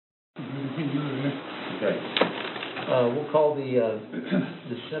We'll call the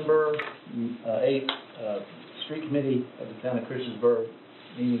December 8th Street Committee of the Town of Christiansburg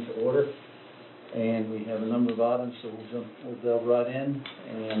meeting to order. And we have a number of items, so we'll delve right in.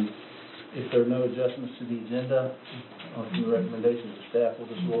 And if there are no adjustments to the agenda, from the recommendations of staff, we'll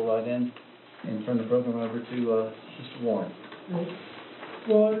just roll right in and turn the program over to Mr. Warren. Right.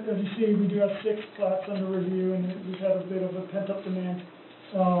 Well, as you see, we do have 6 plats under review, and we've had a bit of a pent-up demand,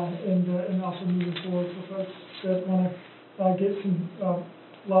 and also moving forward for folks that want to get some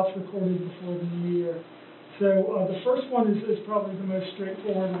lots recorded before the new year. So the first one is probably the most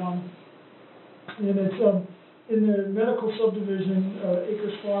straightforward one, and it's in the medical subdivision,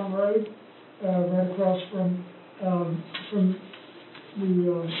 Acres Farm Road, right across from the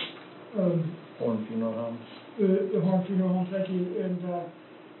Horn Funeral Home. The Horn Funeral Home, thank you, and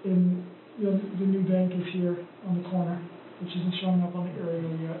the new bank is here on the corner, which isn't showing up on the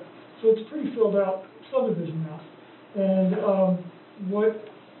aerial yet. So it's pretty filled out subdivision now. And what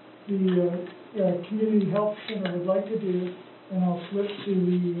the Community Health Center would like to do, and I'll flip to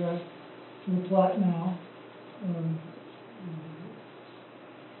the plat now.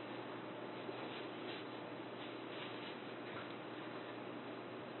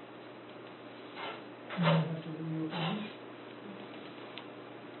 I have to reopen this.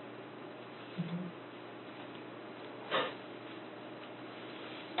 Okay.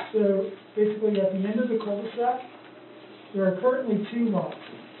 So basically, at the end of the cul-de-sac, there are currently 2 lots,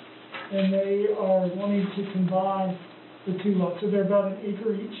 and they are wanting to combine the 2 lots. So they're about 1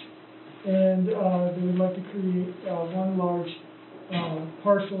 acre each, and they would like to create one large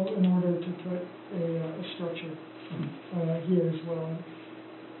parcel in order to put a structure here as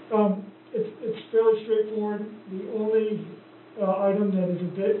well. It's fairly straightforward. The only item that is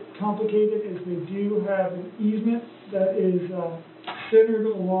a bit complicated is they do have an easement that is centered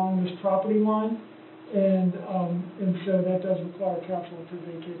along this property line, and so that does require council to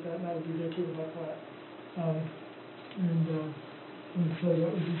vacate that, and that would be vacated by plat. And so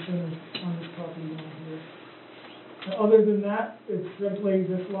that would be centered on this property line here. Other than that, it's simply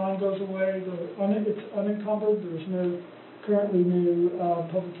this line goes away. It's unencumbered. There's currently no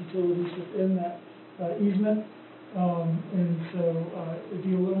public utilities within that easement, and so it'd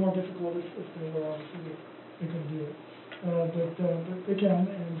be a little more difficult if they were, obviously they couldn't do it, but they can,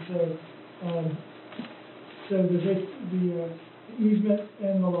 and so the easement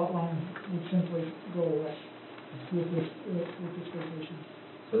and the lot line would simply go away with this vacation.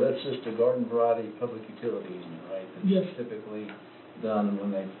 So that's just a garden variety public utility easement, right? That's yes. Typically done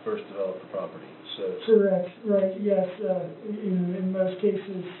when they first develop the property. So correct, right? Yes, in most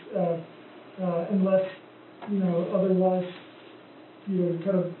cases, unless otherwise,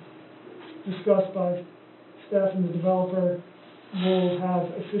 kind of discussed by staff and the developer, will have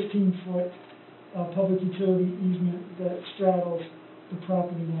a 15-foot public utility easement that straddles the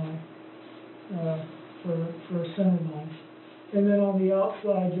property line for center lines. And then on the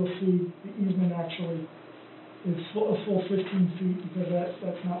outside, you'll see the easement actually is a full 15 feet, because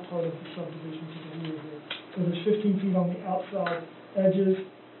that's not part of the subdivision to the rear here. So there's 15 feet on the outside edges.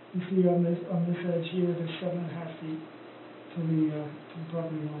 You see on this edge here, there's 7.5 feet to the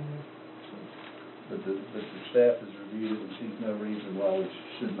property line there. But the staff has reviewed it and sees no reason why we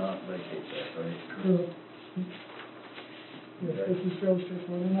should not vacate that, right? Correct. Yes, this is fairly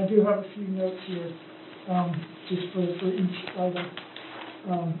straightforward. And I do have a few notes here, just for each item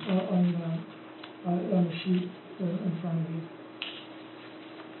on the sheet in front of you.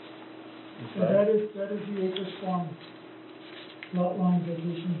 Okay. So that is the Acres Farm lot line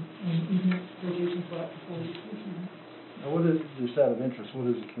vacation and easement vacation plat before you. Now, what is, just out of interest, what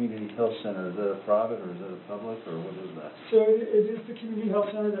is the Community Health Center? Is that a private or is that a public, or what is that? So it is the Community Health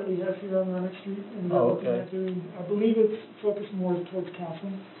Center that we have here on Renwick Street, and we're looking at doing, I believe it's focused more towards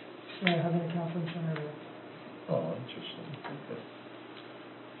counseling, having a counseling center there. Oh, interesting. Okay.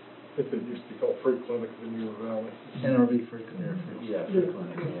 I think it used to be called Free Clinic in Newer Valley. NRV Free Clinic, Free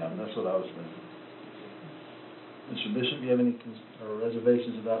Clinic, yeah, that's what I was thinking. Mr. Bishop, do you have any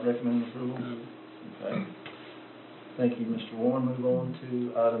reservations about recommending approval? Okay. Thank you, Mr. Warren. Move on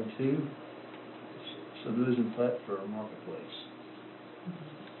to item 2, subdivision plat for Marketplace.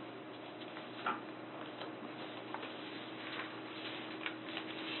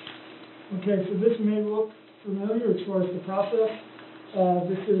 Okay, so this may look familiar as far as the process.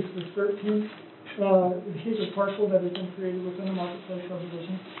 This is the 13th acre parcel that has been created within the Marketplace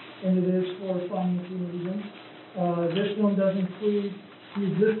subdivision, and it is for financing reasons. This one does include the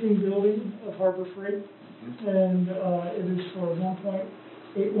existing building of Harbor Freight, and it is for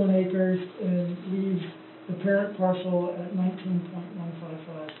 1.81 acres and leaves the parent parcel at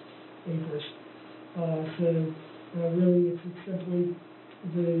 19.155 acres. So Really, it's simply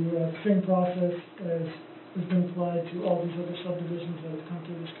the same process as has been applied to all these other subdivisions that have come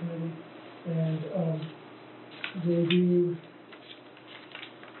through this committee. And they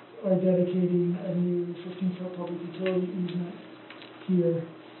are dedicating a new 15-foot public utility easement here.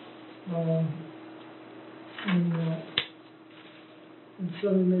 And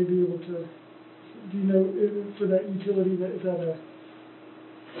somebody may be able to, do you know, for that utility, is that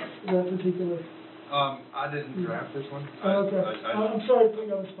particular? I didn't draft this one. Okay. I'm sorry to put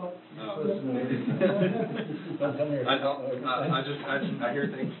you on the spot. I hear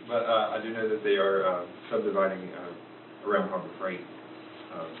things, but I do know that they are subdividing around Harbor Freight,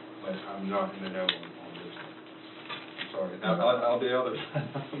 but I'm not in the know on this one. I'm sorry. I'll be able to,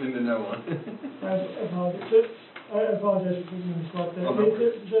 I'm in the know on. I apologize for putting you on the spot there.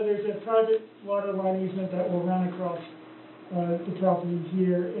 So there's a private water line easement that will run across the property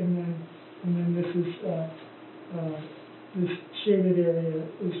here, and then this is this shaded area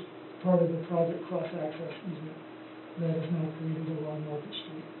is part of the private cross-access easement that is now created along Market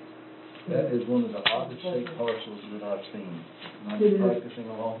Street. That is one of the oddest shaped parcels that I've seen. I've It been is. practicing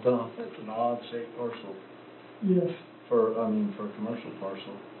a long time. It's an odd shaped parcel Yes. for a commercial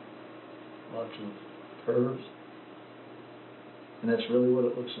parcel. Lots of curves. And that's really what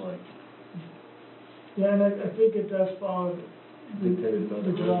it looks like. Yeah, and I think it does follow Dictated by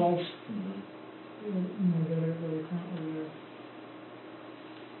the drives, Mhm. that are currently there.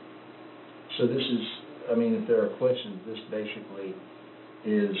 So this is, if there are questions, this basically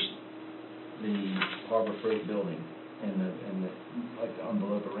is the Harbor Freight building and the like the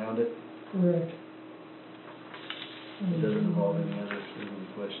envelope around it. Correct. It doesn't involve any other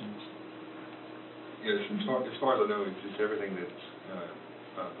questions. Yes, as far as I know, it's just everything that's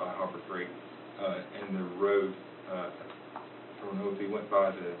by Harbor Freight, and the road, I don't know if he went by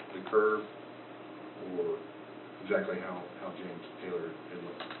the curve or exactly how James Taylor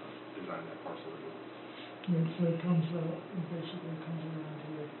designed that parcel. Yeah, so it comes, it basically comes around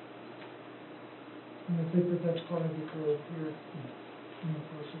here. And I think that's part of the curve here in the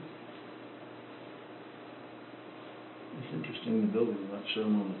parcel. It's interesting the building is not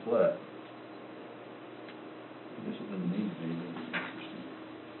shown on the plat. I guess it doesn't need to be, but it's interesting.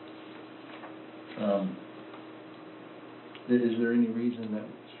 Is there any reason that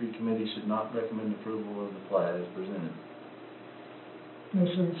street committee should not recommend approval of the plat as presented? No,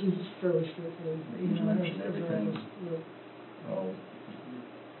 so it's fairly straightforward. The easements and everything? Yeah. All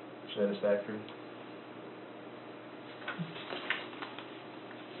satisfactory?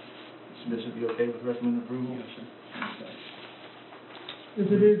 Submissive, you okay with recommend approval? Yes, sir. Okay.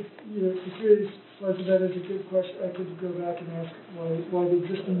 If it is, if it is, that is a good question. I could go back and ask why the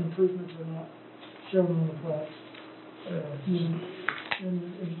existing improvements are not shown on the plat. It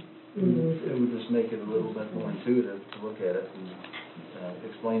would just make it a little bit more intuitive to look at it and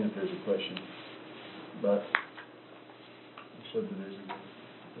explain if there's a question. But subdivision,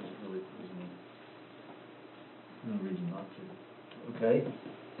 there's no reason not to. Okay.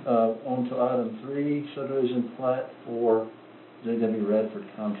 On to item 3, subdivision plat for J.W. Radford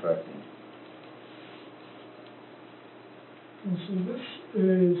Contracting. And so this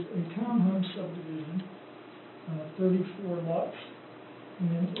is a townhome subdivision, 34 lots,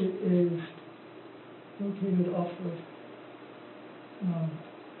 and it is located off of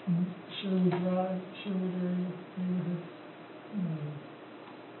Sherwood Drive, Sherwood area, neighborhood.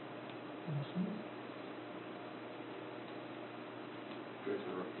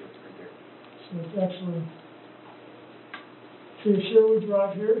 Right there. So it's actually, so Sherwood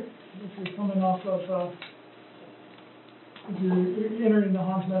Drive here, if you're coming off of, if you're entering the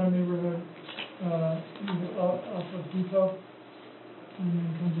Hans Meadow neighborhood, off of Depot, and then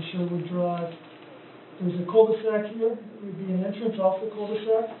come to Sherwood Drive. There's a cul-de-sac here, it would be an entrance off the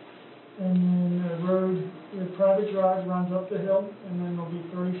cul-de-sac, and then a road, a private drive runs up the hill, and then there'll be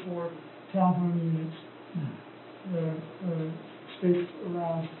 34 townhome units spaced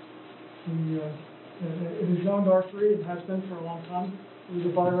around the, it is zoned R3, it has been for a long time. It was a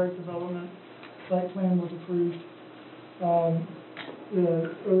by right development, site plan was approved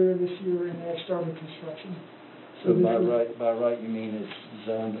earlier this year, and they have started construction. So by right you mean it's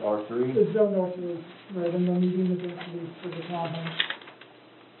zoned R3? It's zoned R3, right, and they're meeting the density for the townhomes.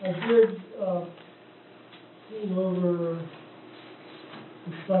 I did pull over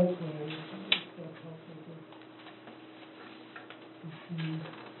the site plan, if that's helpful to see.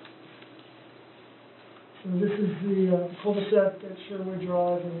 So this is the cul-de-sac at Sherwood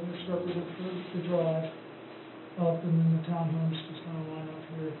Drive, and this represents the drive up, and then the townhomes just kind of line up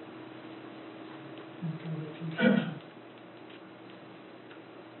here. And kind of a T-section.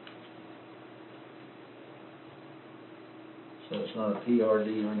 So it's not a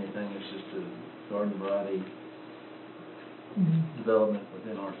PRD or anything, it's just a garden variety development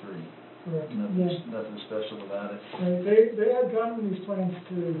within R3. Correct. Nothing special about it. Right, they had gotten these plans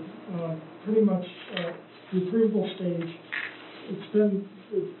to, pretty much, the approval stage. It's been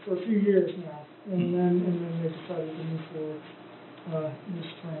for a few years now, and then they decided to move forward,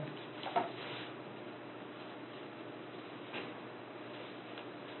 this plan.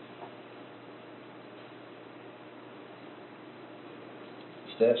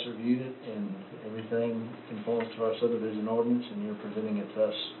 Staff's reviewed it and everything conforms to our subdivision ordinance, and you're presenting it to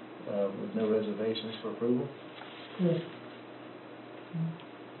us with no reservations for approval? Correct.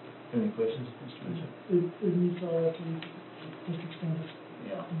 Any questions, Mr. Bishop? It meets all our district standards.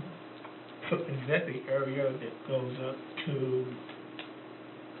 Yeah. So is that the area that goes up to,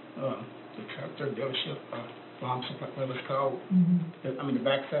 the tractor dealership, farm supply, whatever it's called? I mean, the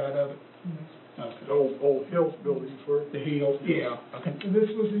backside of it? Yes. Okay. The old Hills buildings where, The hill, yeah, okay. So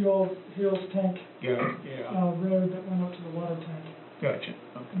this was the old Hills tank, Yeah, yeah, road that went up to the water tank. gotcha,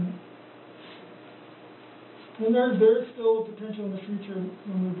 okay. And there's still a potential in the future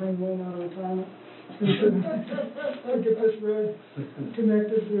when we bring Wayne out of retirement. Get this road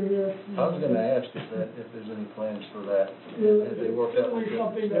connected through here. I was gonna ask if there's any plans for that. Have they worked out? Certainly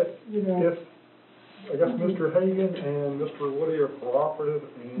something that, you know. if, I guess Mr. Hagan and Mr. Woody are cooperative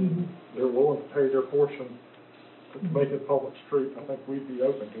and they're willing to pay their portion to make it public street, I think we'd be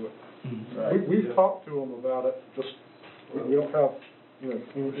open to it. Right. We've talked to them about it, just, we don't have, you know,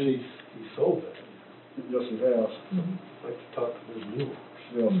 any. He sold it. Yes, he has. I'd like to talk to the new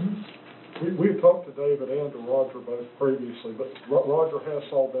owners. Yes. We've talked to David and to Roger both previously, but Roger has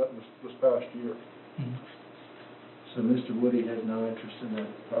sold that this past year. So Mr. Woody has no interest in that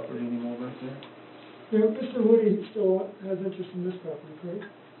property anymore right there? Yeah, Mr. Woody still has interest in this property, correct?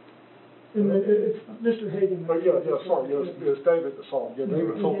 And it's Mr. Hagan. Oh, yeah, sorry, it's David that sold, yeah,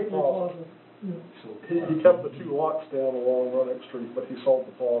 David sold the plaza. Yeah. So He kept the two lots down along Running Street, but he sold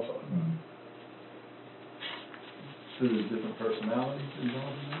the plaza. So there's different personalities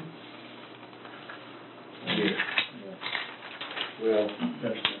involved in that? Yeah. Well,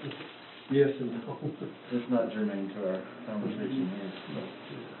 That's, yes and no. it's not germane to our conversation here,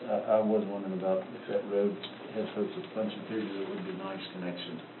 but I was wondering about if that road has hooks of bunch of through, it would be a nice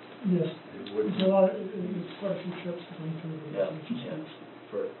connection. Yes. It wouldn't. It's a lot, it's quite a few trips to going through. Yeah,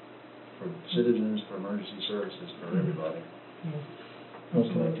 for citizens, for emergency services, for everybody. Yeah. No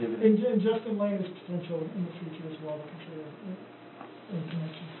Absolutely. connectivity. And Justin Lane is potential in the future as well, to consider a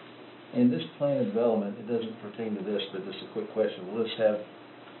connection. And this plan of development, it doesn't pertain to this, but just a quick question, will this have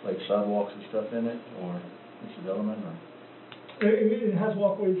like sidewalks and stuff in it, or this development, or? It has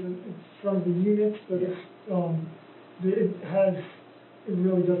walkways in front of the units, but it's, it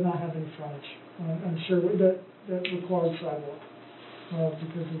really does not have any frontage. I'm sure that requires sidewalk,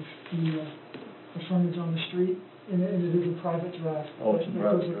 because of the frontage on the street, and it is a private drive. Oh, it's a that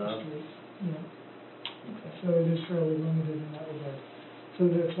private goes up the drive? street. Yeah, Okay. so it is fairly limited in that regard. So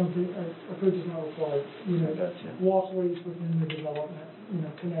that's something, our code does not require, you know, Gotcha. walkways within the development, you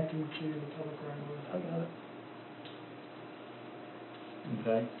know, connecting to the public right of way. I got it.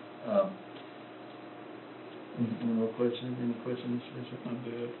 Okay. Any more questions, Mr. Bishop? I'm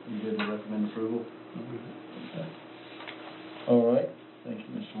good, You good to recommend approval? I'm good. Okay. All right, thank you,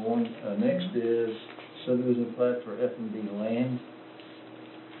 Mr. Warren. Next is subdivision plat for F&B land.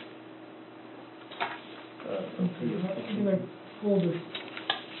 I'm gonna pull this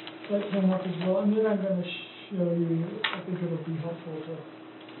site plan up as well, and then I'm gonna show you, I think it'll be helpful to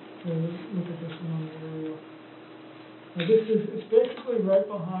look at this one on the aerial. Now this is, it's basically right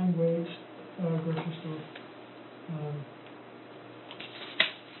behind Wade's, grocery store.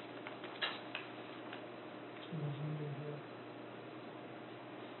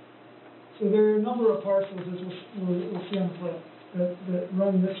 So there are a number of parcels, as we'll see on the plat, that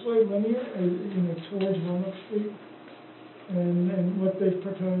run this way linear, you know, towards Roanoke Street. And what they've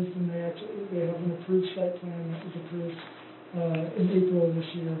proposed, and they have an approved site plan that was approved, in April of this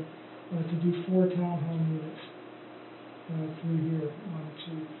year, to do 4 townhome units, through here, 1,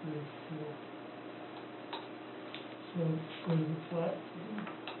 2, 3, 4. So, go to the plat.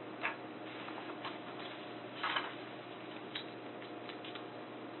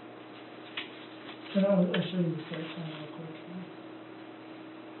 And I'll show you the site plan real quick.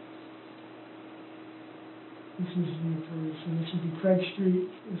 This is the approved, so this would be Craig Street,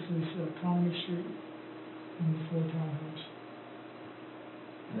 this is Economy Street, and the 4 townhomes.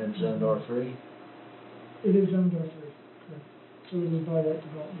 And then zoned R3? It is zoned R3, correct. So it would buy that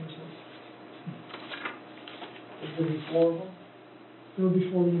development as well. Is there any 4 of them? There will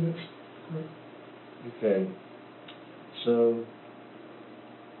be 4 units, correct. Okay. So,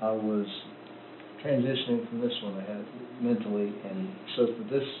 I was transitioning from this one, I had mentally, and so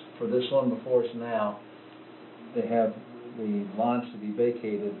for this one before us now, they have the lines to be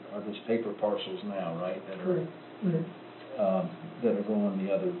vacated are these paper parcels now, right? That are, that are going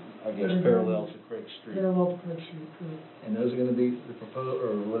the other, I guess, parallel to Craig Street. Parallel to Craig Street, correct. And those are gonna be the proposal,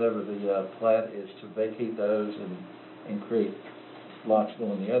 or whatever the, plat is to vacate those and create lots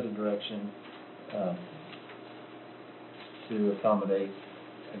going the other direction, to accommodate,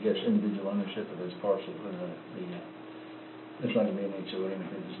 I guess, individual ownership of those parcels, it's not gonna be an HOA, or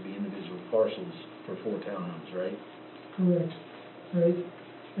anything, it's gonna be individual parcels for 4 townhomes, right? Correct, right.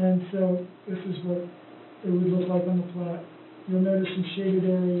 And so this is what it would look like on the plat. You'll notice some shaded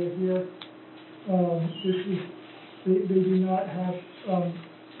area here. This is, they do not have,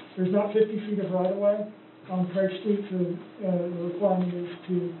 there's not 50 feet of right of way on Craig Street, so the requirement is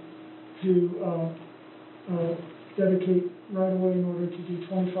to dedicate right of way in order to do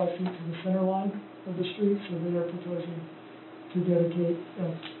 25 feet to the center line of the street. So they are proposing to dedicate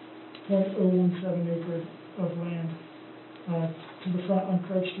 0.017 acre of land to the front on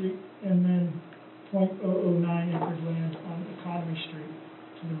Craig Street, and then 0.009 acres of land on Economy Street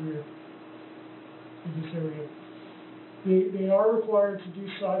to the rear of this area. They are required to do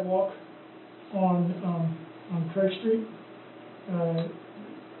sidewalk on Craig Street.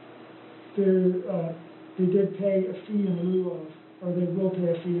 They did pay a fee in lieu of, or they will pay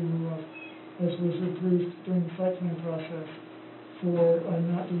a fee in lieu of, as was approved during the site plan process for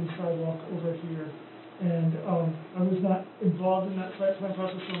not doing sidewalk over here. And I was not involved in that site plan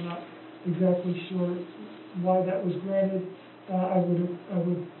process, so I'm not exactly sure why that was granted. I would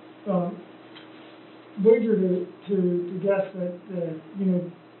wager to guess that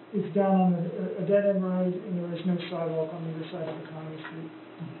it's down on a dead end road and there is no sidewalk on either side of Economy Street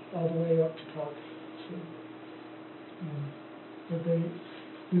all the way up to Park. So, but the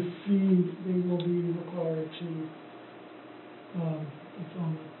fee they will be required to. It's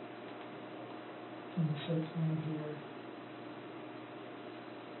on the site plan here.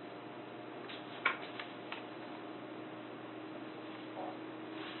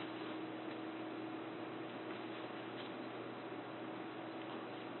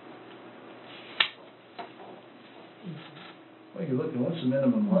 Well, you're looking, what's the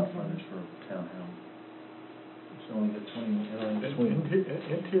minimum lot frontage for a townhome? It's only got 20.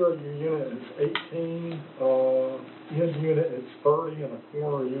 Interior unit is 18, end unit is 30, and a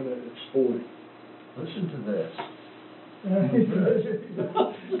corner unit is 40. Listen to this.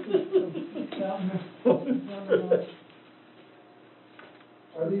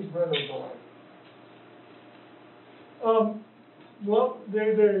 Are these rental bars? Well,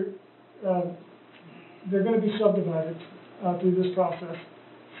 they're going to be subdivided through this process,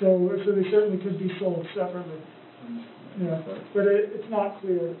 so they certainly could be sold separately. Yeah, but it's not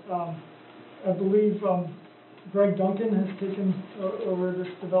clear. I believe Greg Duncan has taken over this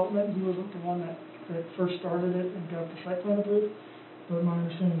development. He wasn't the one that first started it and got the site plan approved, but my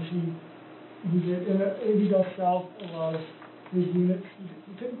understanding is he did, and he does sell a lot of his units.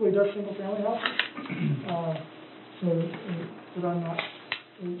 He typically does single family houses, but I'm not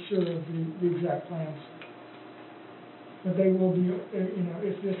sure of the exact plans. But they will be,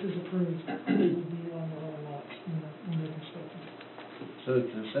 if this is approved, they will be on their own lots when they're constructed. So it's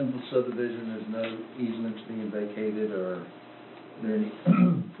a simple subdivision, there's no easements being vacated, or there any?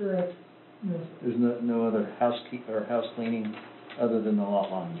 Correct, yes. There's no other house cleaning other than the lot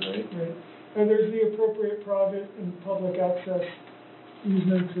lines, right? Right. And there's the appropriate private and public access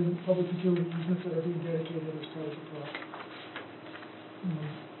easements and public utility easements that are being dedicated as part of the project.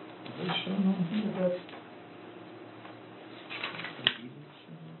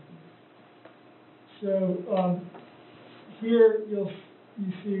 So here you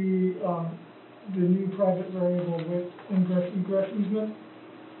see the new private variable with ingress easement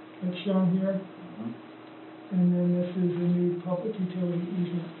that's shown here, and then this is the new public utility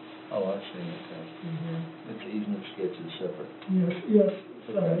easement. Oh, I see, okay. In here. The easement sketch is separate. Yes, yeah,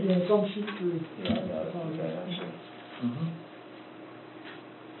 it's on sheet 3. Yeah, I got it, okay, I see.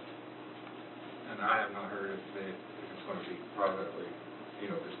 And I have not heard if it's going to be privately, if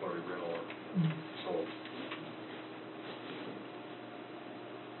it's going to be rental or sold.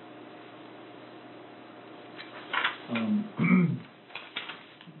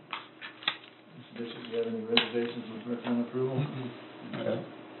 Mr. Bishop, do you have any reservations with recommend approval? Okay.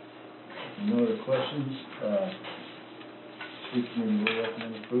 No other questions? Street committee will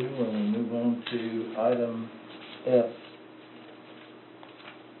recommend approval, and we'll move on to item F.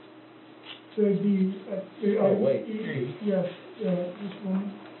 So Oh, wait. Yes, this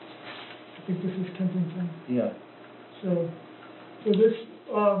one, I think this is Kensington. Yeah. So this,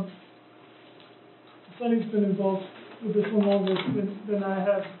 Sonny's been involved with this one longer than I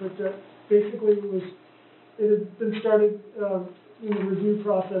have, but basically it had been started in the review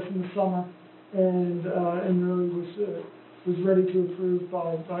process in the summer, and really was ready to approve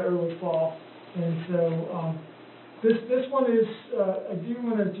by early fall. And so this one is, I do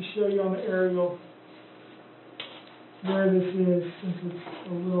want to just show you on the aerial where this is, since it's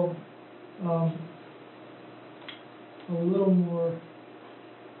a little more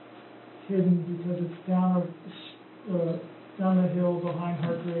hidden because it's down the hill behind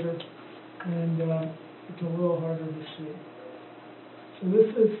Hart Grader, and it's a little harder to see. So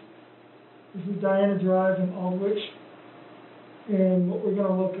this is Diana Drive in Aldrich, and what we're going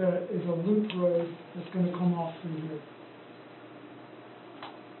to look at is a loop road that's going to come off through here.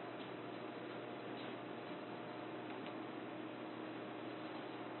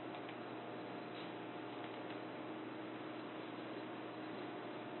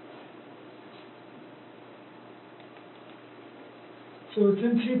 So it's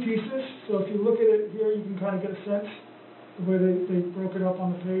in two pieces, so if you look at it here, you can kind of get a sense of where they broke it up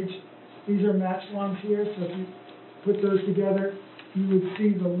on the page. These are match lines here, so if you put those together, you would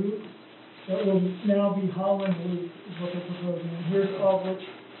see the loop that will now be Holland Loop, is what they're proposing. And here's Aldrich,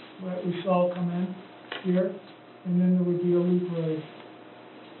 what we saw come in here, and then there would be a loop road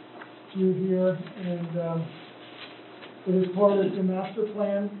through here, and it is part of the master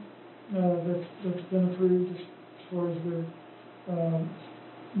plan that's been approved as far as the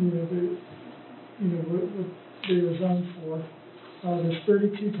what they were zoned for. There's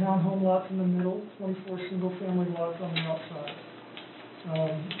 32 townhome lots in the middle, 24 single-family lots on the outside.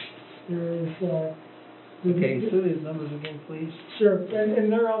 There is. Okay, say these numbers again, please. Sure,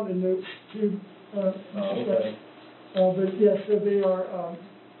 and they're on the notes too. Okay. But yeah, so they are.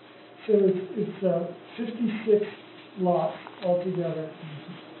 So it's 56 lots altogether,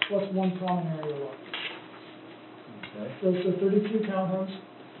 plus one common area lot. Okay. So 32 townhomes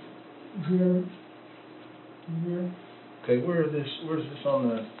here, and here. Okay, where's this on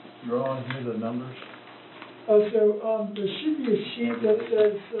the drawing here, the numbers? So there should be a sheet that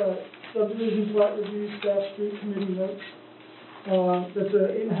says subdivision plat review, staff street committee notes. That's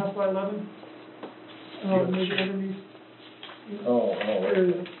 8.5 by 11. Maybe underneath. Oh, There it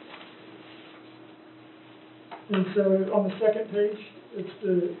is. And so on the second page, it's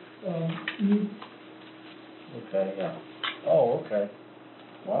the okay, yeah. Oh, okay.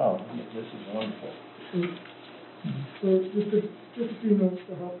 Wow, this is wonderful. So just a few notes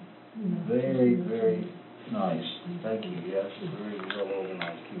to help. Very, very nice. Thank you. Yes, very well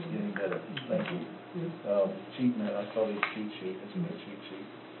organized. Keeps getting better. Thank you. Cheat note, I call it cheat sheet. It's a good cheat sheet.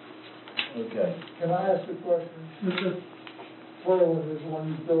 Okay. Can I ask a question? Yes, sir. Portland is the one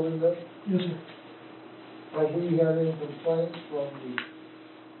who's building this. Yes, sir. Have we had any complaints from the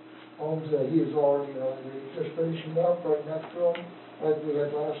homes that he is already, just finishing up right next to him, like we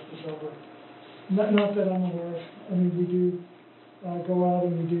had last December? Not that I'm aware of. I mean, we do go out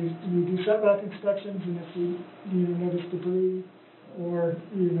and we do setback inspections, and if we notice debris or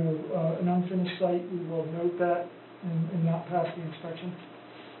an unfinished site, we will note that and not pass the inspection.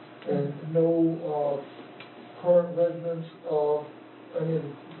 And no current residents of any of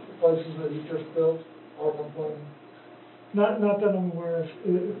the places that he just built are complaining? Not that I'm aware of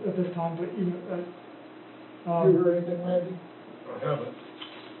at this time, but you heard anything, Randy? I haven't.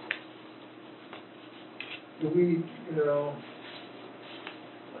 Do we,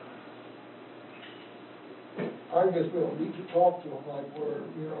 I guess we don't need to talk to them like we're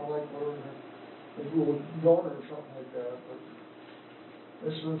if we were daughter or something like that, but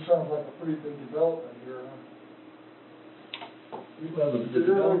this sounds like a pretty big development here. Well, the Did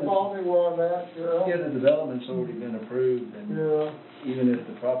you really follow me where I'm at, Yeah, the development's already been approved, and Yeah. even if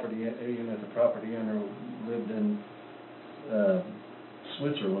the property owner lived in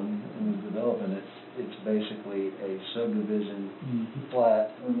Switzerland and was developing it, it's basically a subdivision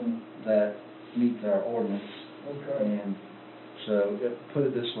plat that meets our ordinance. Okay. And so, put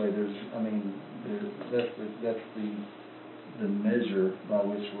it this way, that's the measure by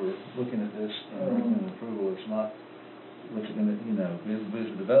which we're looking at this and making an approval. It's not what's going to, there's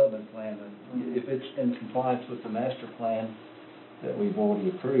a development plan, and if it's in compliance with the master plan that we've already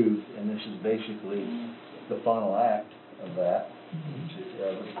approved, and this is basically the final act of that,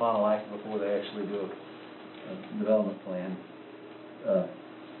 the final act before they actually do a development plan.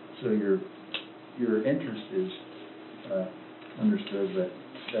 So your interest is understood, but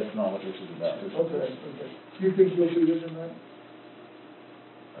that's not what this is about. Okay. Do you think you'll see this in that?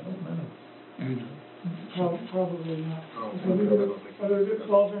 I don't know. Probably not. I don't think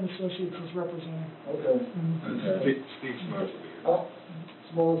Balzer and Associates is representing. Okay. Steve Smoke will be here.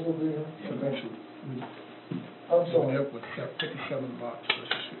 Smalls will be here. So basically, I'm we sorry. ended up with 57 lots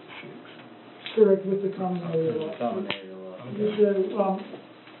versus 56. Correct, with the common area There's lot. a common area lot.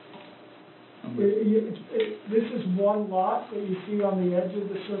 This is one lot that you see on the edge of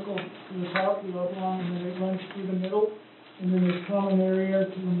the circle to the top, the other one, and then it runs through the middle, and then there's common area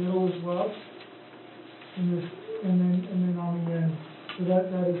to the middle as well. And then on the end. So that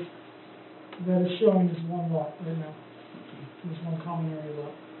is showing as one lot right now. There's one common area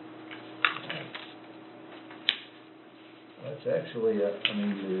lot. That's actually,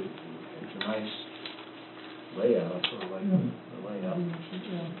 it's a nice layout, I sort of like the layout.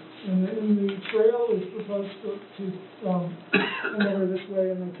 Yeah. And the trail is proposed to come over this way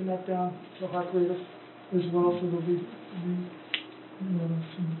and then connect down to Hawk River as well, so there'll be some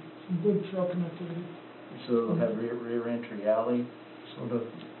good trail connectivity. So it'll have rear entry alley, sort of, I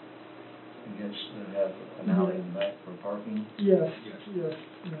guess, it'll have an alley in the back for parking. Yes, Yes. yeah.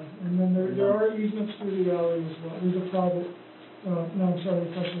 And then there are easements through the alley as well. There's a private,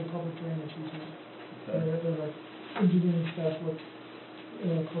 it's actually a public drainage easement. The engineering staff looked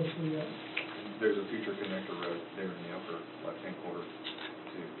closely at. There's a future connector road there in the upper left-hand corner to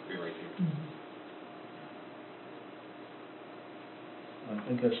be right here. Mm-hmm. I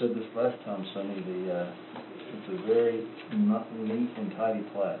think I said this last time, Sonny, it's a very neat and tidy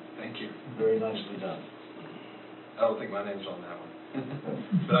plat, Thank you. very nicely done. I don't think my name's on that one,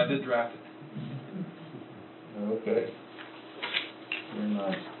 but I did draft it. Okay. Very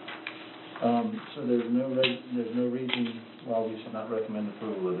nice. So there's no reason why we should not recommend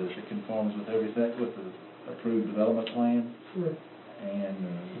approval of this. It conforms with everything, with the approved development plan Correct, and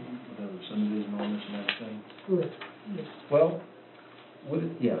the subdivision ordinance and everything. correct, yes. Well, as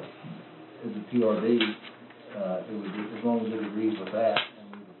a PRD, it would be, as long as it agrees with that and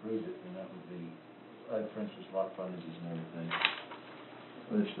we've approved it, then that would be, for instance, lot frontages and everything.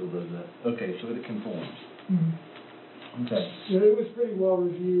 But it still does that. Okay, so it conforms. Mm-hmm. Okay. Yeah, it was pretty well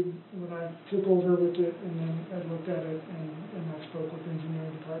reviewed when I took over with it, and then I looked at it, and I spoke with the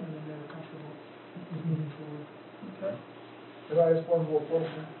engineering department, and they were comfortable with moving forward. Okay. Can I ask one more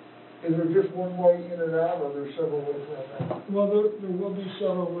question? Is there just one way in and out, or there's several ways in and out? Well, there will be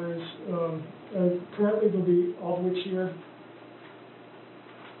several ways. Currently, there'll be Aldwych here.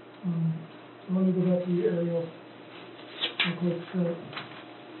 Let me go back to the aerial real quick. So,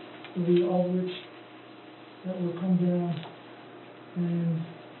 there'll be Aldwych that will come down, and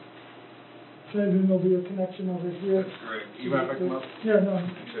so then there'll be a connection over here. That's correct. You mind if I come up? Yeah, no.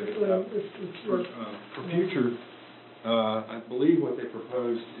 It's for future, I believe what they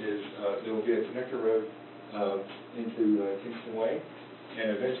proposed is there will be a connector road into Kingston Way,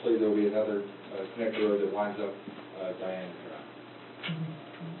 and eventually there will be another connector road that winds up Diana Drive.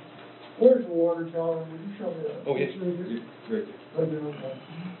 Where's the water tower? Would you show me that? Oh, yes. It's right here. Great. I do, okay.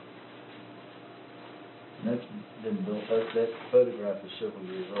 And that's been built, that photograph is several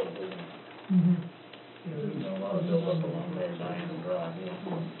years old, isn't it? Mm-hmm. There's been a lot of build up along there, Diana Drive, yeah.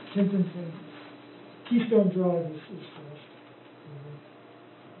 Kensington, Keystone Drive is first.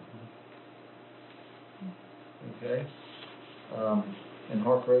 Okay. And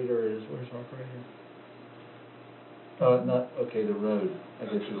Hark Raider is, where's Hark Raider? The road, I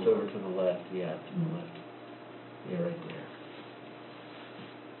guess it's over to the left, yeah, to the left. Yeah, right there.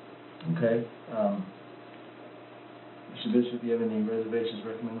 Okay, Mr. Bishop, do you have any reservations,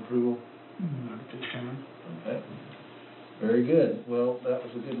 recommend approval? Not at this time. Okay. Very good. Well, that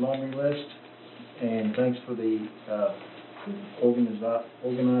was a good laundry list, and thanks for the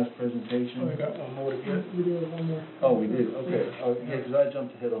organized presentation. Oh, we got one more to get. We do have one more. Oh, we do, okay. Oh, yeah, because I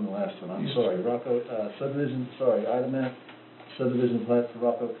jumped ahead on the last one, I'm sorry. Item F, subdivision plat for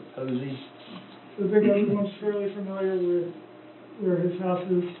Rocco Capozzi. So I think everyone's fairly familiar with where his house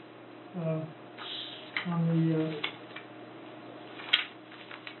is, on the,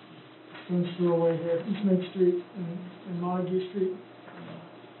 Stone's Throw away here, East Main Street and Montague Street.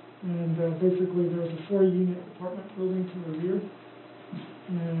 And basically, there's a 4-unit apartment building to the rear.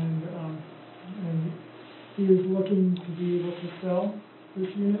 And he is looking to be able to sell this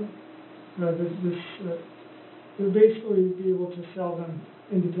unit. They'll basically be able to sell them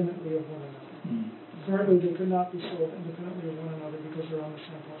independently of one another. Currently, they could not be sold independently of one another because they're on the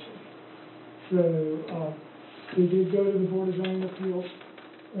same parcel. So, they did go to the Board of Zoning Appeals,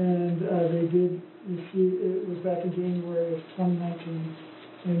 and they did receive, it was back in January of 2019,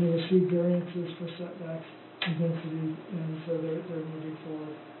 and they received variances for setbacks and density, and so they're moving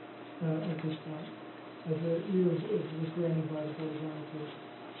forward at this point, as it was granted by the Board of Zoning Appeals.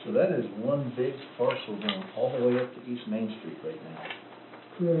 So that is one big parcel going all the way up to East Main Street right now.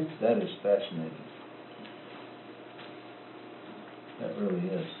 Correct. That is fascinating. That really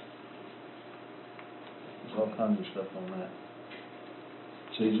is. There's all kinds of stuff on that.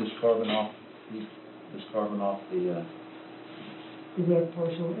 So he's just carving off the, The back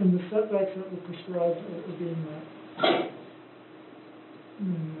parcel, and the setbacks that were prescribed are being met.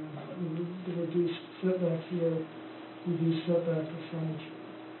 The reduced setback here, reduced setback percentage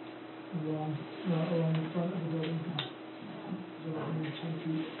along the front of the building. So 110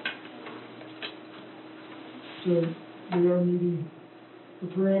 feet. So we are meeting the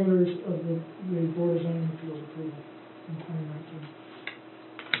parameters of the Board of Zoning Appeals approval in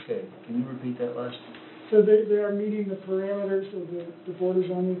 2019. okay, can you repeat that last? So they are meeting the parameters of the Board of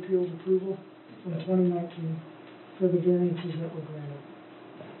Zoning Appeals approval from 2019 for the variances that were granted.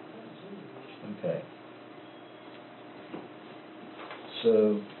 Okay.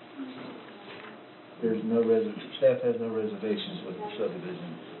 So, there's no staff has no reservations with the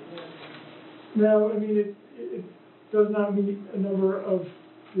subdivision. Now, I mean, it does not meet a number of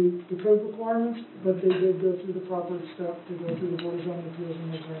the code requirements, but they did go through the proper step to go through the Board of Zoning Appeals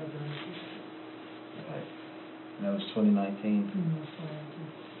and they granted variances. Right. And that was 2019.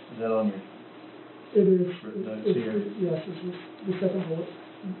 Is that on your? It is. Notes here? Yes, this is the second bullet.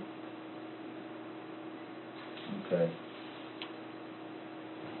 Okay.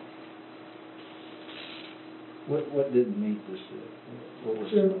 What didn't meet this? What was?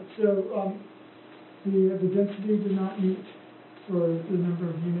 The density did not meet for the number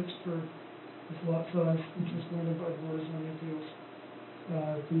of units per this lot size, which was granted by the Board of Zoning Appeals.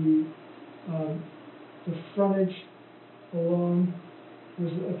 The frontage alone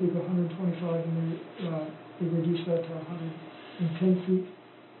was, I think, 125, and they reduced that to 110 feet.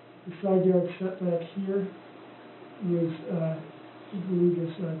 The side yard setback here was, I believe,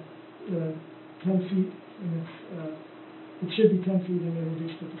 is 10 feet, and it should be 10 feet, and they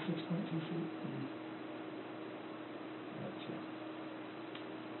reduced it to 6.2 feet. Gotcha.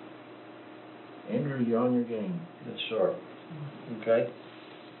 Andrew, you're on your game. That's sharp. Okay.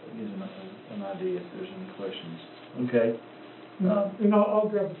 That gives an idea if there's any questions. Okay. And I'll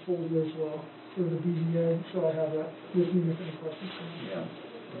grab the folder as well for the BZA, so I have that with me if any questions come up. Yeah.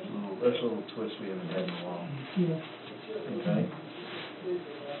 That's a little twist we haven't had in a while. Yeah. Okay.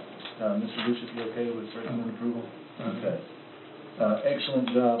 Mr. Bishop, you okay with recommend approval? Okay. Excellent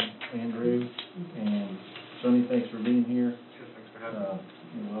job, Andrew. And Sonny, thanks for being here. Sure, thanks for having me.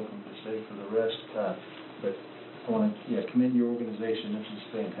 You're welcome to stay for the rest. But I want to commend your organization. This is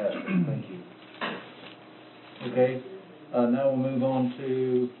fantastic. Thank you. Okay. Now we'll move on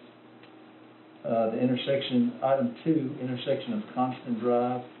to the intersection, item 2, intersection of Constant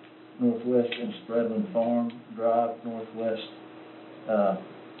Drive Northwest and Spradlin Farm Drive Northwest,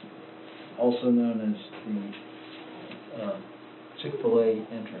 also known as the Chick-fil-A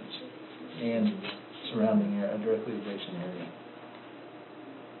entrance and surrounding area, directly adjacent area.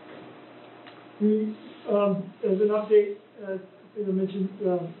 We, as an update, I think I mentioned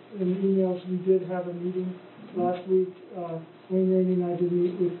in the emails, we did have a meeting last week. Wayne Rainey and I did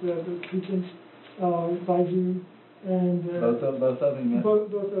meet with the Peachins by Zoom, and both of them.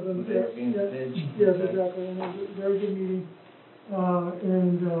 Both of them. Yes, exactly. And it was a very good meeting,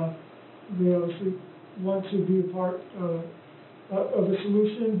 and they obviously want to be a part of the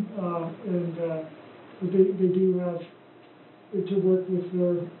solution, and they do have to work with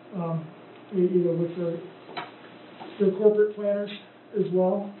their with their corporate planners as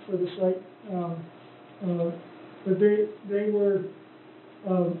well for the site. But they were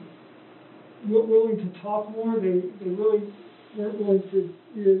willing to talk more. They really weren't willing to.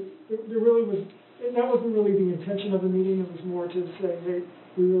 There really was. That wasn't really the intention of the meeting. It was more to say, hey,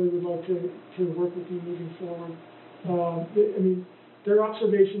 we really would like to work with you moving forward. I mean, their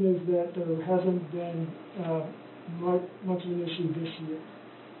observation is that there hasn't been much of an issue this year,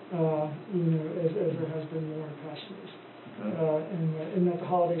 as there has been more in past years. Okay. And that the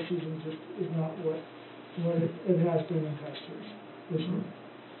holiday season just is not what it has been in past years this year.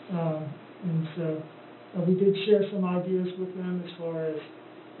 And so we did share some ideas with them as far as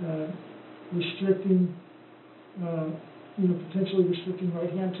restricting, potentially restricting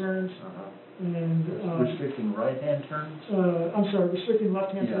right-hand turns. And restricting right-hand turns? I'm sorry, restricting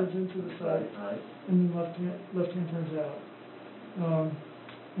left-hand turns into the site, right. And then left-hand turns out.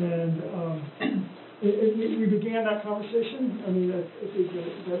 We began that conversation. I mean, I think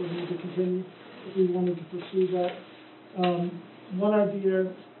that would need to continue if we wanted to pursue that. One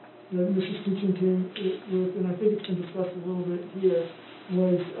idea that Mrs. Peachin came with, and I think it's been discussed a little bit here,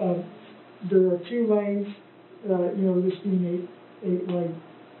 was there are 2 lanes, this being 8 lane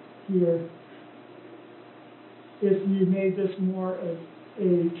here, if you made this more a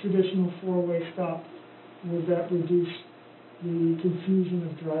traditional four-way stop, would that reduce the confusion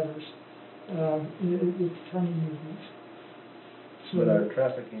of drivers with turning movements? But our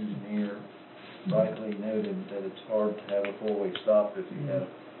traffic engineer rightly noted that it's hard to have a four-way stop if you have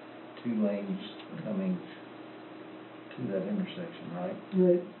two lanes coming to that intersection, right?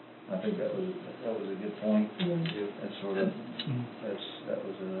 Right. I think that was a good point. Yeah. That's sort of, that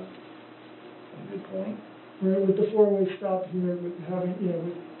was a good point. Right, with the four-way stop here, with having,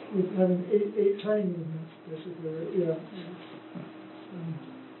 with having eight turning movements, basically, yeah.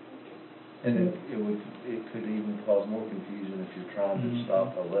 And it could even cause more confusion if you're trying to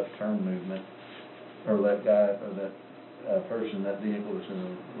stop a left turn movement, or that guy, or that person, that vehicle that's in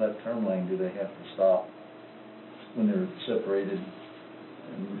the left turn lane, do they have to stop when they're separated?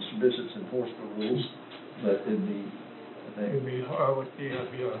 And Mr. Bishops enforced the rules, but it'd be, I think. It'd be hard with the,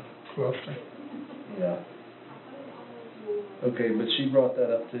 cluster. Yeah. Okay, but she brought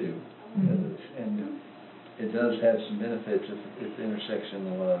that up too. And it does have some benefits if the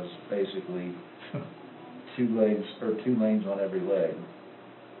intersection was basically two lanes on every leg.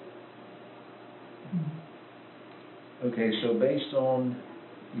 Okay, so based on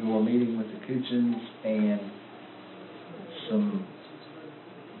your meeting with the Kuchins and some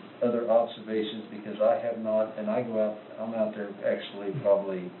other observations, because I have not, and I'm out there actually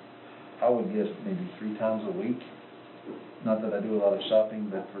probably, I would guess maybe 3 times a week. Not that I do a lot of shopping,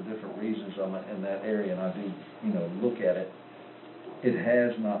 but for different reasons I'm in that area, and I do, look at it. It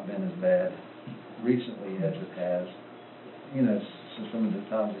has not been as bad recently as it has, so some of the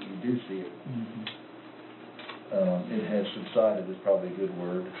times that you do see it. It has subsided is probably a good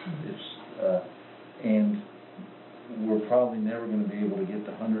word. It's, and we're probably never going to be able to get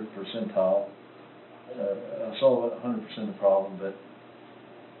the 100th percentile, solve 100% of the problem, but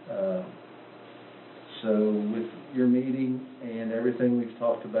so with your meeting and everything we've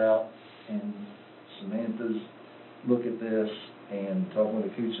talked about, and Samantha's look at this and talking with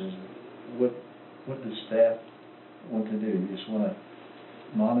the Kuchins, what does staff want to do? You just want to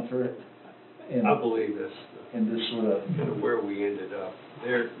monitor it? And I believe that's and just sort of kind of where we ended up.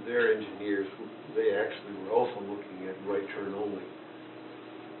 Their engineers, they actually were also looking at right turn only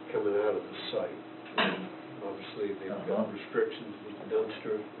coming out of the site. And obviously, they've got restrictions with the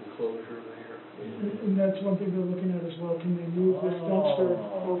dumpster enclosure there. And that's one thing they're looking at as well. Can they move this dumpster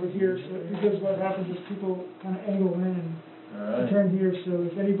over here? So, because what happens is people kind of angle in and turn here, so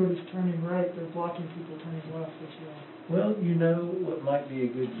if anybody's turning right, they're blocking people turning left as well. Well, what might be a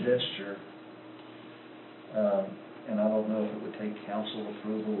good gesture, and I don't know if it would take council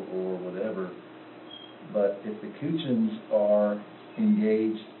approval or whatever, but if the Kuchins are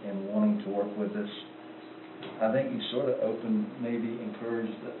engaged and wanting to work with us, I think you sort of maybe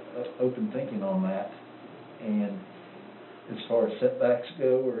encourage the open thinking on that. And as far as setbacks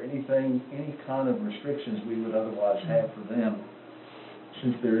go, or any kind of restrictions we would otherwise have for them,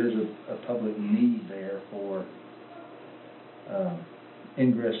 since there is a public need there for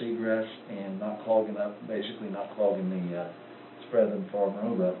ingress, egress, and not clogging the spread of the Farm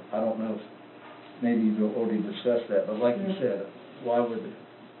Road up. I don't know if maybe you've already discussed that, but like you said, why would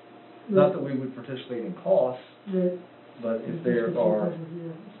not that we would participate in costs, but if there are...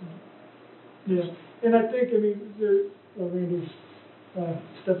 Yeah, and I think, Randy's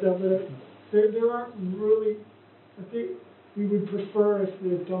stepped out, but there aren't really, I think we would prefer if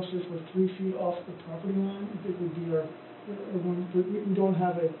the dumpsters were 3 feet off the property line. I think would be our one, but we don't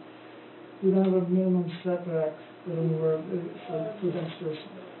have a minimum setback that I'm aware of for dumpsters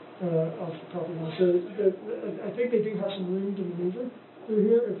off the property line. So I think they do have some room to maneuver through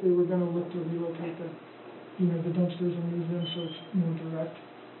here if they were going to look to relocate the dumpsters and move them so it's more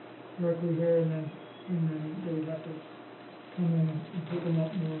directly here, and then they would have to come in and pick them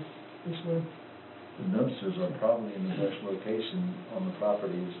up more this way. The dumpsters are probably in the best location on the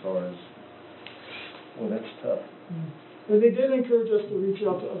property as far as, that's tough. But they did encourage us to reach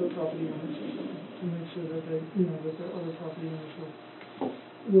out to other property owners to make sure that that the other property owners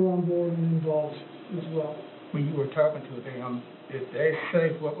were on board and involved as well. When you were talking to them, did they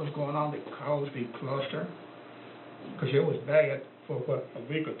say what was going on that caused the cluster? Because it was bad for, a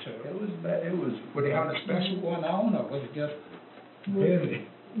week or two? It was bad. Were they having a special going on, or was it just busy?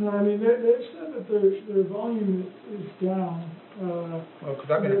 No, they've said that their volume is down. Well,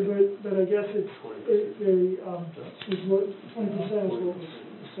 but I guess it's what 20% is what was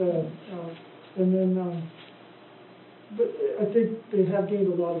said, and then but I think they have gained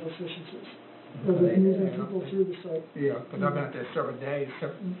a lot of efficiencies. They're moving people through the site. Yeah, because I've been out there several days,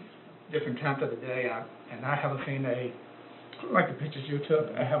 different times of the day, and I haven't seen a like the pictures you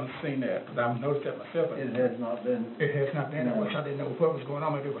took, I haven't seen that, because I've noticed that myself. It has not been, It has not been, No. which I didn't know what was going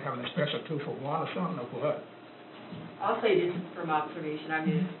on, maybe they were having a special 2-for-1 or something, or what? I'll say this is from observation, I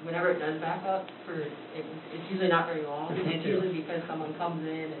mean, whenever it does back up, it's usually not very long, and it's usually because someone comes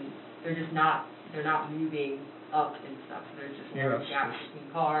in and they're not moving up and stuff, so there's just more Yes. gaps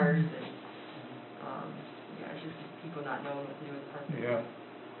between cars, and, yeah, it's just people not knowing what to do with the parking. Yeah.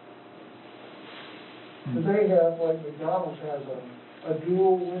 Do they have, like McDonald's has a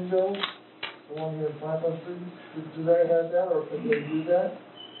dual window, the one here in Franklin Street? Do they have that, or could they do that?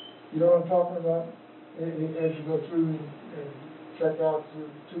 You know what I'm talking about? As you go through and check out through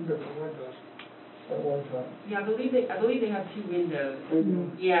two different windows at one time. Yeah, I believe they have 2 windows.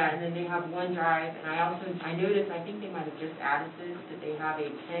 Yeah, and then they have one drive, and I noticed, I think they might have just added this, that they have a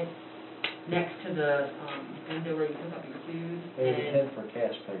tent next to the, window where you pick up your food. there's a And tent for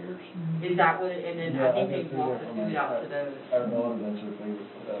cash payers. is that what, and then Yeah, I think I they think walk they the do. food out to those. Our non-events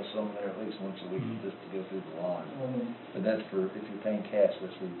are some there at least once a week just to go through the line. But that's for, if you're paying cash,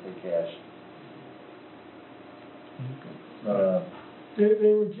 that's where you pay cash.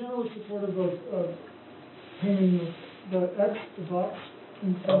 They were generally supportive of painting the box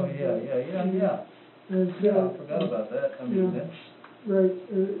in front Oh, of yeah. And, Yeah, I forgot about that. I mean, Yeah. that's, right,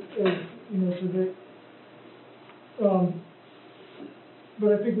 you know, so they,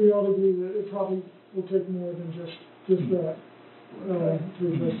 but I think we all agree that it probably will take more than just that, to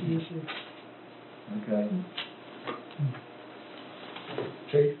address the issue. okay.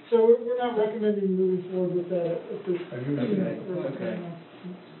 Chief? So we're not recommending moving forward with that at this. Have you you know, recommended? Okay.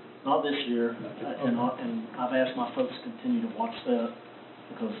 Not this year, and I've asked my folks to continue to watch that,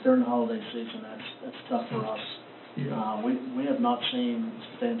 because during the holiday season, that's tough for us. Yeah. We have not seen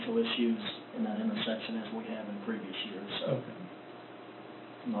substantial issues in that intersection as we have in previous years, so Okay.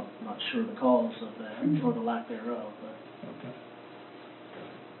 I'm not sure the cause of that, or the lack thereof, but. Okay.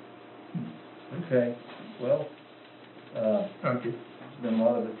 Okay, well, Thank you. there's been a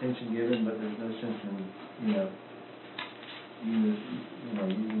lot of attention given, but there's no sense in, using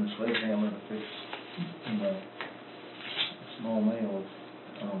a sledgehammer to fix, a small nail.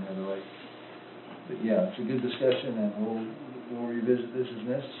 I don't have the right. But yeah, it's a good discussion, and we'll revisit this as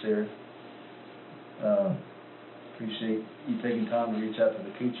necessary. Appreciate you taking time to reach out to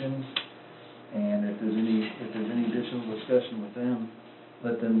the Kuchins, and if there's any additional discussion with them,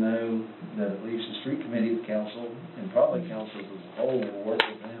 let them know that at least the street committee of council, and probably council as a whole, will work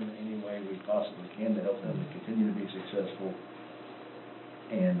with them in any way we possibly can to help them to continue to be successful.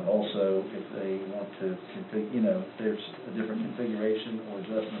 And also, if they want to if there's a different configuration or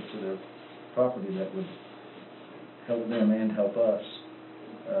adjustment to their property that would help them and help us,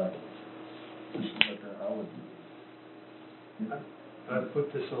 just let them, I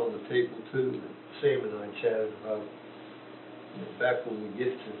put this on the table too, that Sam and I chatted about, back when we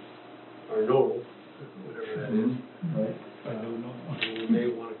get to our normal, whatever that is. right? I do know. We may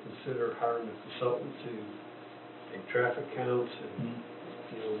want to consider hiring a consultant to take traffic counts, and,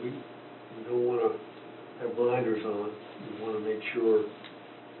 we don't want to have blinders on. We want to make sure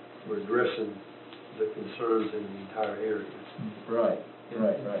we're addressing the concerns in the entire area. Right.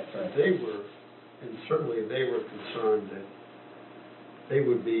 They were, and certainly they were concerned that they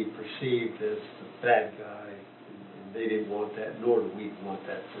would be perceived as the bad guy, and they didn't want that, nor do we want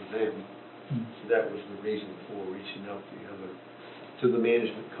that for them. So that was the reason for reaching out to the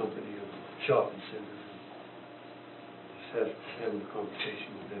management company of the shopping center, and just having a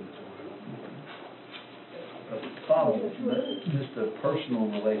conversation with them as well. Final, just a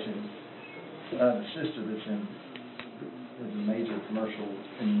personal relation. I have a sister that's in major commercial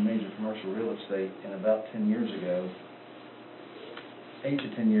real estate, and about 8 to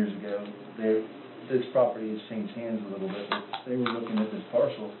 10 years ago, this property has changed hands a little bit, but they were looking at this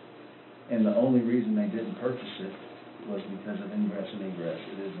parcel, and the only reason they didn't purchase it was because of ingress and egress.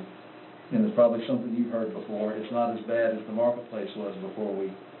 It isn't, and it's probably something you've heard before. It's not as bad as the marketplace was before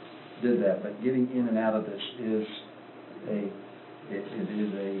we did that, but getting in and out of this is a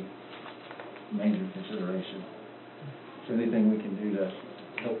major consideration. So anything we can do to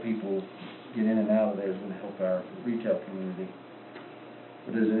help people get in and out of there is going to help our retail community.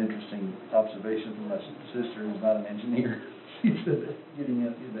 But it is an interesting observation from my sister, who's not an engineer. She said that getting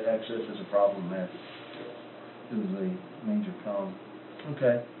the access is a problem there. It was a major con.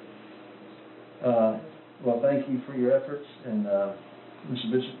 Okay. Well, thank you for your efforts, and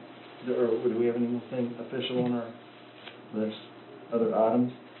Mr. Bishop, do we have anything official on our list? Other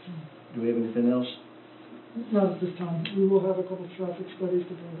items? Do we have anything else? Not at this time. We will have a couple of traffic studies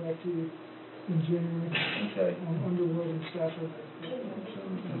to bring back to you in January. Okay. On Underwood and Stafford.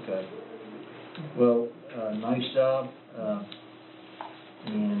 Okay. Well, nice job.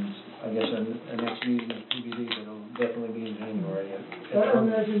 And I guess our next meeting is TBD, but it'll definitely be in January. I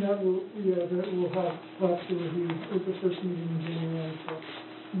imagine that we'll have plots to review at the first meeting in January, so.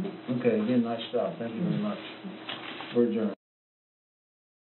 Okay, again, nice job, thank you very much. We're adjourned.